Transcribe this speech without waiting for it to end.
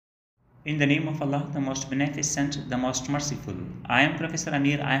In the name of Allah, the most beneficent, the most merciful. I am Professor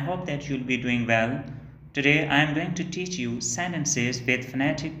Ameer. I hope that you will be doing well. Today I am going to teach you sentences with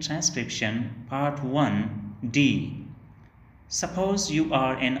phonetic transcription, part 1D. Suppose you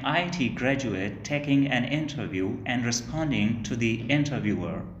are an IT graduate taking an interview and responding to the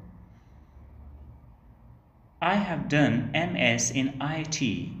interviewer. I have done MS in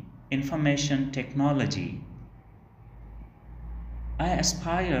IT, Information Technology. I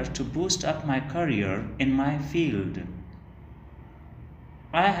aspire to boost up my career in my field.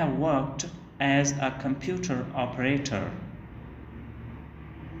 I have worked as a computer operator.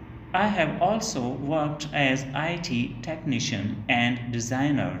 I have also worked as IT technician and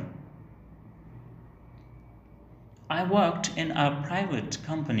designer. I worked in a private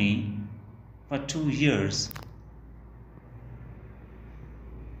company for 2 years.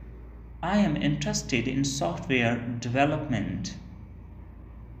 I am interested in software development.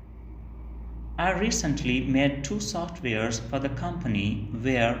 I recently made 2 softwares for the company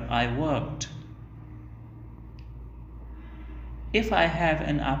where I worked. If I have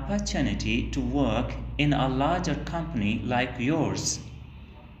an opportunity to work in a larger company like yours,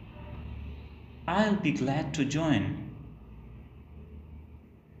 I'll be glad to join.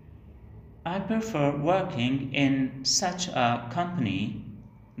 I prefer working in such a company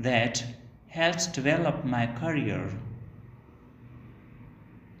that helps develop my career.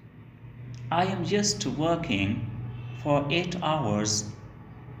 I am used to working for 8 hours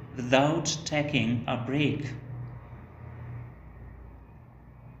without taking a break.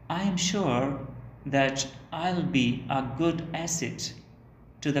 I am sure that I'll be a good asset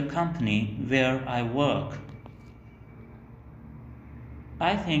to the company where I work.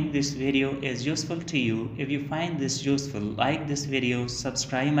 I think this video is useful to you. If you find this useful, like this video,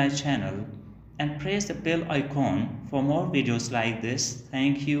 subscribe my channel, and press the bell icon for more videos like this.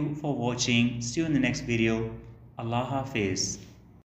 Thank you for watching. See you in the next video. Allah Hafiz.